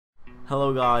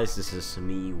Hello guys, this is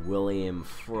me, William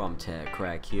from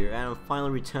TechCrack here, and I'm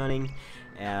finally returning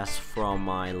as from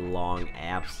my long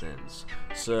absence.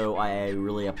 So I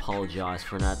really apologize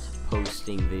for not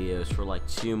posting videos for like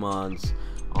 2 months.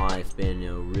 I've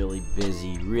been really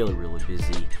busy, really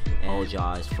busy.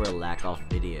 Apologize for a lack of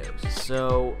videos.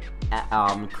 So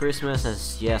Christmas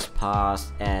has just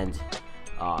passed and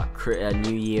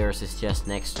New Year's is just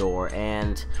next door,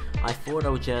 and I thought I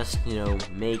would just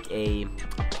make a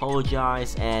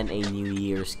apologize and a New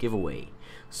Year's giveaway.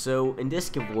 So in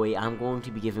this giveaway I'm going to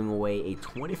be giving away a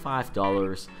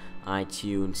 $25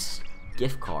 iTunes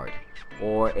gift card,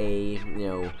 or a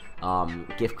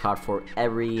gift card for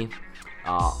every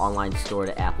online store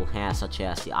that Apple has, such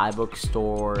as the iBook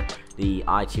store, the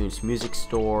iTunes Music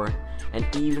Store, and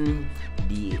even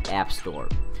the App Store.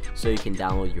 So you can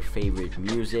download your favorite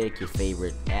music, your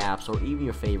favorite apps, or even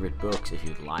your favorite books if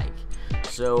you'd like.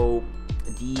 So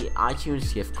the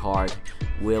iTunes gift card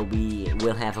will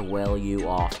have a value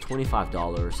of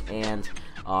 $25, and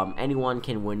anyone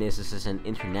can win this. This is an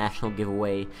international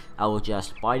giveaway. I will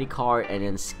just buy the card and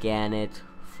then scan it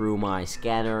through my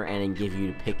scanner and then give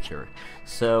you the picture.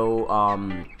 So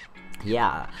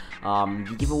the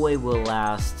giveaway will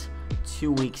last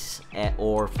 2 weeks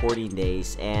or 14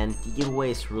 days, and the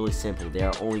giveaway is really simple. There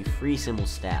are only 3 simple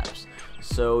steps.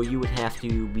 So you would have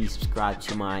to be subscribed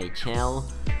to my channel,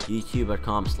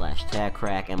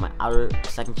 youtube.com/techcrack, and my other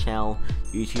second channel,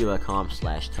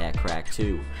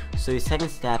 youtube.com/techcrack2. So the second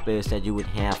step is that you would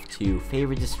have to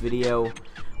favorite this video,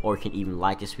 or you can even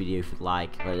like this video if you'd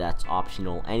like, but that's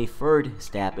optional. Any third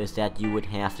step is that you would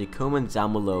have to comment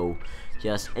down below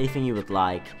just anything you would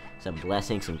like, some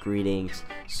blessings, some greetings.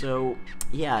 So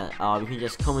yeah, you can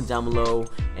just comment down below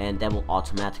and that will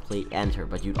automatically enter,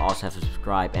 but you'd also have to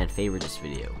subscribe and favorite this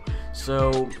video.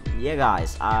 So yeah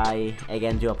guys, I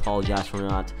again do apologize for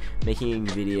not making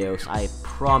videos. I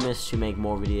promise to make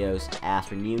more videos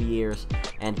after New Year's,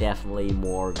 and definitely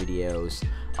more videos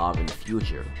in the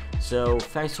future. So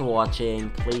thanks for watching.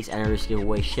 Please enter this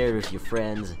giveaway, share it with your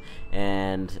friends,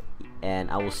 and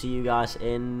I will see you guys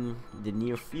in the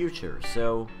near future.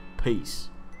 So peace.